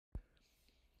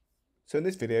So in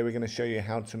this video, we're going to show you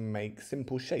how to make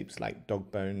simple shapes like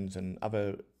dog bones and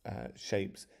other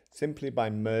shapes simply by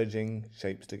merging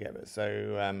shapes together.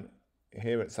 So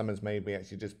here at Summer's Made, we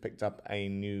actually just picked up a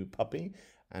new puppy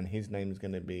and his name is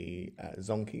going to be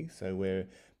Zonky. So we're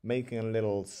making a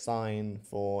little sign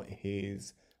for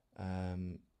his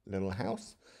little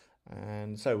house.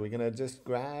 And so we're going to just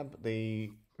grab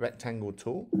the rectangle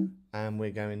tool and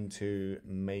we're going to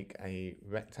make a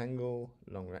rectangle,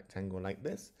 long rectangle like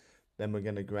this. Then we're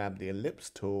going to grab the ellipse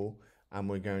tool and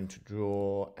we're going to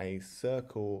draw a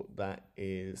circle that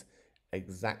is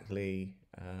exactly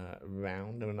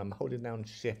round. And I'm holding down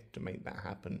shift to make that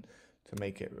happen, to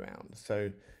make it round.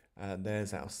 So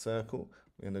there's our circle.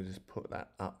 We're going to just put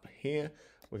that up here.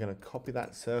 We're going to copy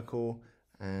that circle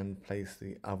and place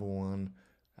the other one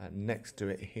next to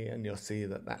it here, and you'll see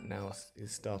that that now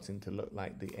is starting to look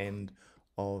like the end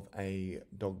of a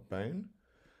dog bone.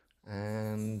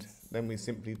 And then we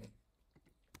simply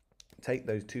take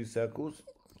those two circles,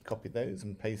 copy those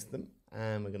and paste them,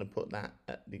 and we're going to put that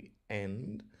at the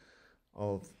end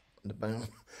of the bone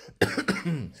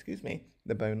excuse me,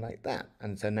 the bone like that.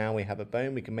 And so now we have a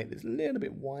bone. We can make this a little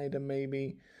bit wider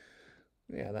maybe.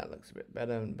 Yeah, that looks a bit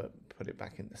better, but put it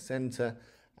back in the center.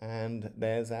 And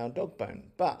there's our dog bone.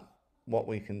 But what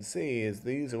we can see is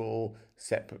these are all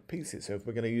separate pieces. So if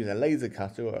we're going to use a laser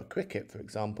cutter or a Cricut, for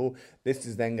example, this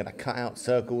is then going to cut out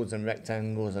circles and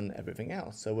rectangles and everything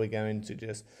else. So we're going to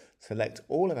just select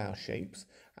all of our shapes,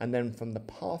 and then from the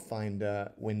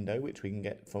Pathfinder window, which we can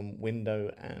get from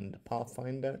Window and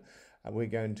Pathfinder, we're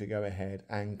going to go ahead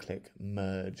and click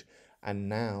Merge. And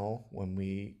now when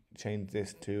we change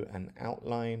this to an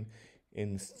outline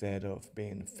instead of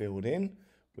being filled in,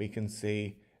 we can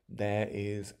see there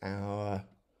is our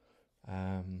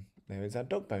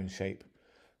dog bone shape.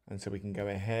 And so we can go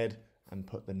ahead and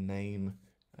put the name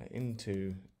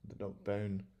into the dog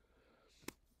bone.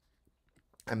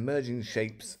 And merging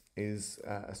shapes is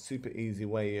a super easy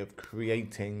way of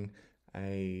creating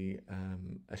a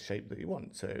shape that you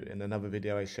want. So in another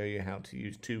video, I show you how to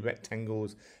use two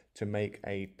rectangles to make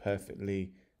a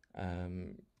perfectly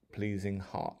pleasing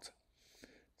heart.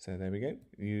 So there we go.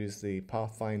 Use the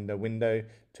Pathfinder window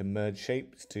to merge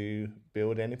shapes to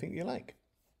build anything you like.